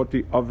bit what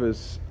the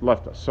others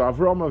left us. So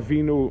Avraham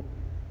Avinu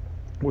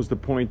was the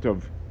point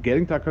of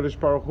getting to HaKadosh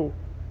Baruch Hu,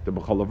 the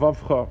B'chol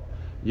Levavcha.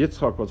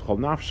 Yitzchak was Chol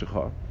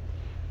Nafshecha.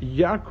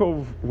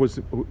 Yaakov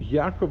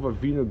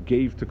Avinu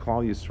gave to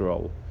Klal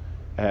Yisrael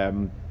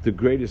the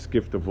greatest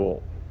gift of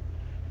all,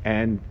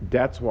 and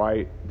that's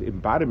why the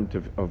embodiment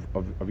of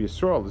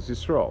Yisrael is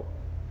Yisrael.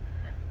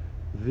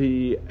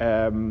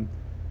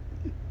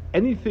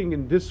 Anything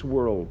in this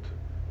world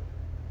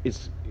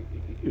is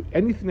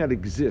anything that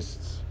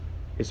exists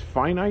is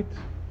finite.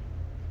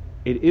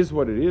 It is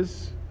what it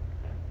is,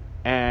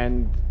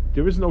 and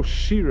there is no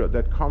shira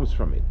that comes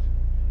from it.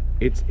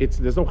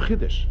 There's no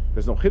chiddush.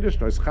 There's no chiddush,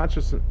 no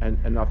ischachas,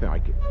 and nothing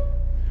like it.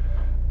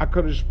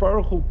 HaKadosh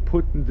Baruch Hu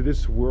put into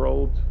this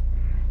world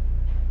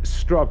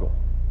struggle.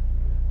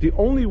 The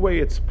only way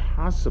it's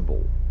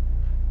possible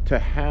to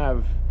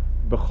have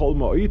bechol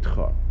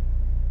ma'itcha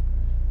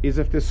is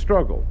if there's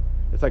struggle.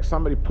 It's like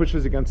somebody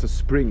pushes against a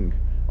spring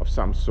of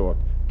some sort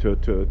to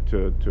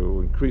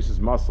increase his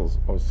muscles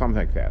or something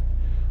like that.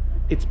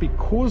 It's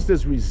because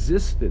there's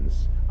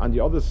resistance on the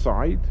other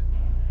side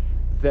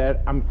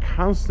that I'm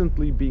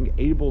constantly being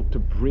able to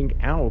bring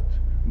out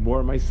more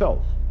of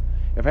myself.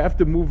 If I have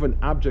to move an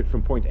object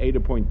from point A to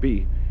point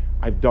B,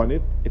 I've done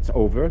it, it's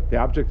over, the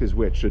object is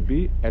where it should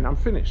be, and I'm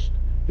finished.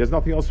 There's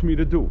nothing else for me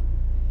to do.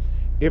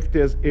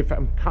 If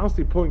I'm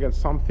constantly pulling at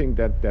something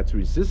that's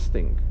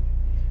resisting,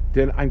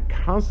 then I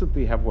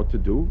constantly have what to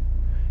do,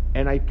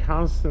 and I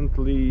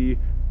constantly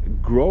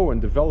grow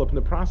and develop in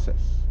the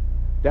process.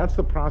 That's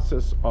the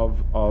process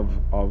of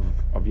Yaakov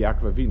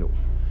Avinu.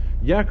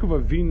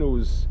 Yaakov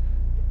Avinu's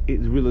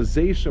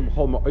realization of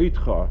Chol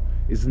Ma'itcha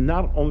is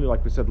not only,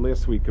 like we said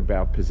last week,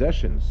 about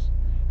possessions.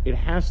 It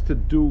has to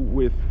do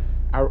with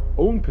our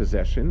own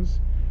possessions,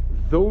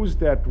 those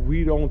that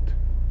we don't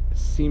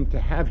seem to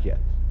have yet.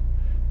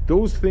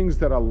 Those things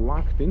that are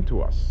locked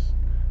into us,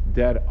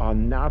 that are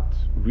not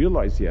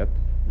realized yet,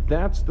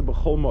 that's the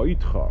B'chol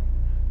Ma'itcha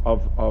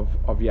of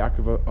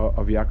Yaakov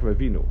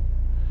Avinu.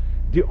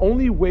 The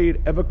only way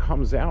it ever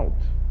comes out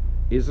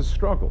is a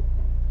struggle.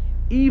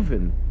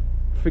 Even,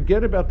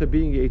 forget about the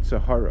being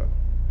Yetzer Hara.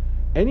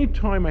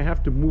 Anytime I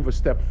have to move a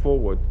step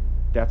forward,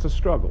 that's a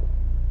struggle.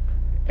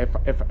 If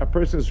a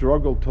person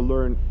struggled to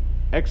learn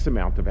X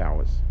amount of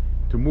hours,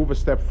 to move a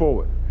step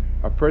forward,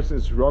 a person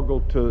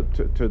struggled to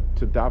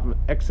daven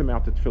X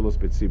amount of tefillos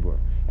b'tzibur,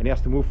 and he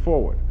has to move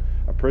forward.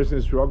 A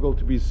person struggled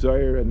to be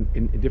zoyer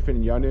in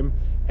different yanim,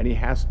 and he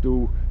has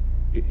to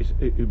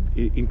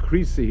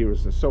increase the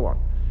heroes and so on.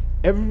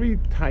 Every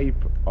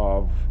type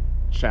of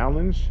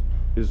challenge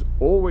is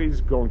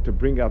always going to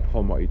bring out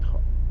Chol Ma'itcha.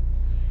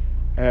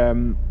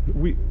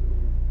 We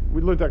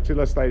looked actually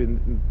last night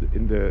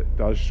in the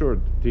Ashur.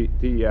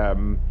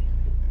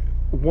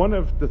 One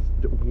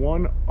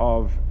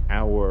of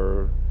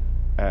our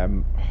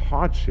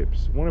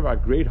hardships, one of our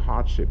great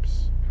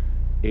hardships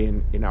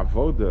in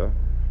Avoda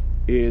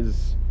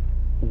is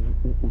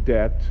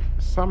that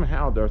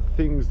somehow there are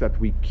things that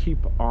we keep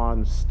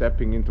on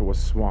stepping into a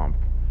swamp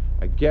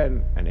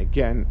again and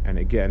again and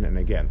again and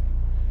again.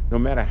 No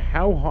matter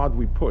how hard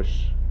we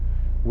push,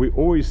 we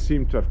always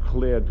seem to have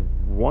cleared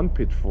one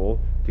pitfall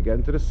to get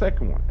into the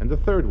second one and the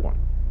third one.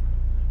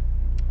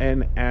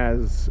 And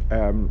as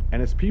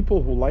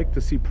people who like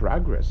to see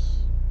progress,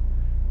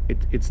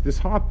 it's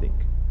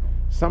disheartening.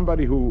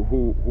 Somebody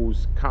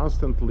who's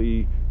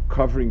constantly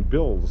covering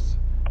bills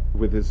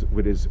with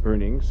his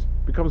earnings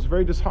becomes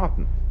very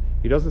disheartened.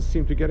 He doesn't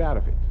seem to get out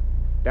of it.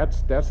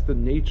 That's the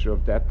nature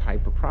of that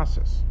type of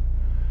process.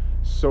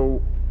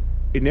 So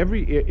in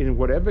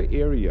whatever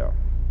area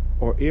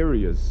or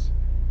areas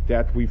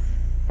that we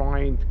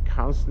find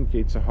constant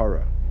Yetzer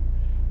Hara,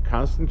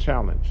 constant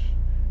challenge,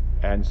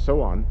 and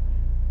so on,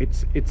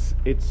 it's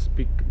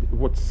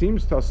what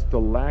seems to us the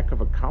lack of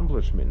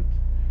accomplishment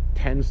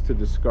tends to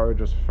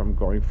discourage us from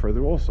going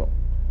further also.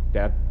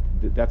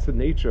 That's the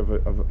nature of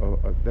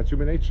that's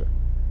human nature.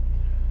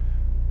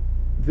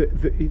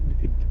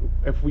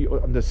 If we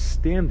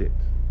understand it,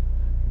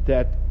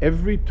 that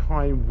every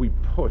time we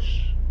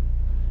push,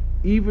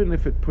 even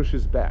if it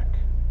pushes back,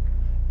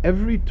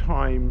 every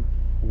time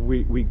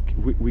we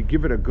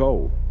give it a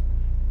go,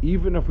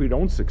 even if we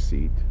don't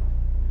succeed,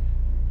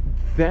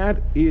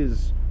 that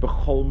is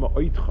b'chol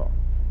ma'itcha.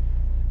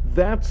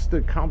 That's the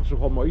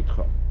accomplishment of Chol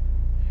Ma'itcha.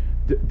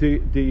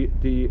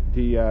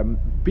 The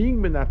being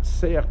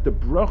menatzeach, the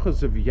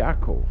brachas of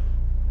Yaakov,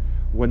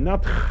 were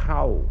not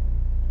chal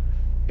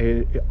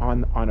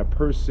on a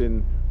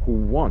person who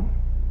won.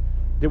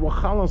 They were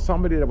chal on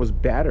somebody that was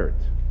battered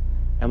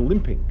and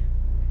limping,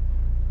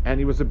 and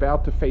he was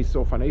about to face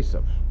off on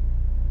Esav.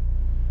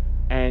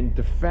 And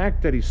the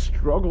fact that he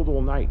struggled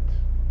all night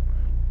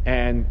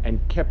and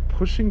kept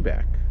pushing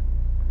back,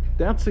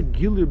 that's a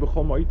gilui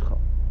b'chol ma'itcha.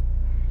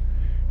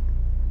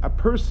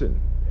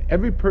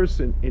 Every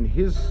person in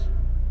his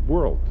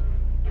world,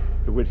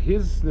 with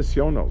his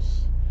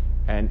nisyonos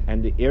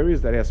and the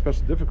areas that have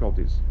special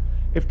difficulties,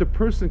 if the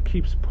person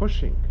keeps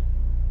pushing,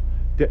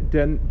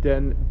 then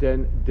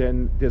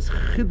there's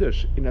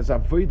chiddush in his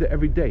avodah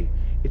every day.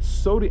 It's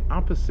so the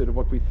opposite of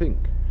what we think.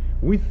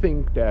 We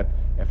think that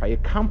if I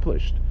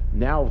accomplished,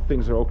 now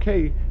things are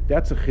okay.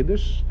 That's a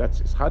chiddush. That's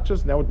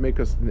ischachas. Now it make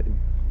us,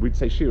 we'd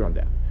say shir on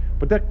that.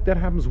 But that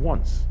happens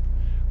once.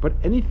 But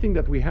anything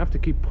that we have to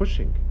keep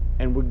pushing,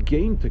 and we're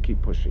game to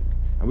keep pushing,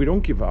 and we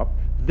don't give up,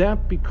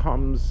 that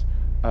becomes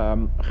a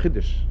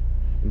chiddush,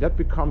 and that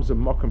becomes a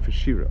makam for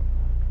shira.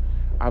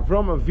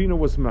 Avram Avinu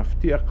was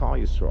maftiach Klal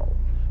Yisrael.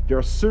 There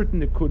are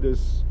certain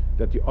nekudas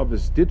that the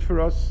others did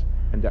for us,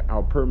 and that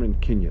our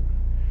permanent kinyan.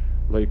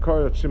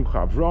 Loikor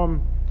Simcha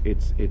Avram.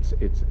 It's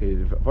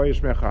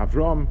Vayishmecha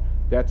Avram.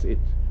 That's it.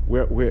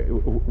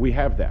 We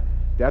have that.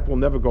 That will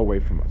never go away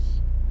from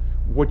us.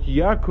 What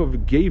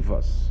Yaakov gave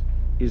us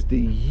is the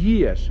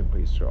Yesh of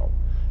Israel.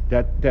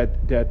 That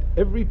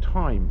every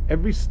time,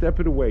 every step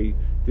of the way,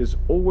 there's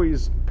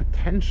always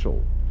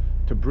potential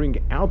to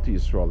bring out the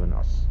Israel in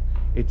us.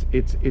 It's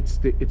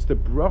the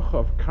bracha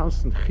of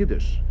constant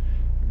chiddush,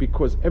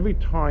 because every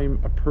time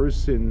a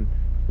person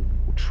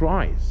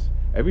tries,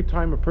 every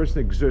time a person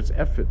exerts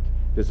effort,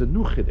 there's a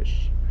new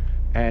chiddush,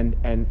 and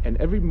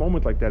every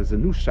moment like that is a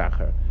new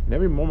shachar, and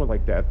every moment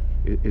like that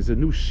is a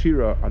new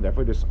shira on the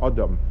avodas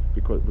adam,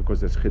 because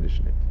there's chiddush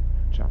in it.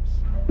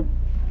 Shabbos.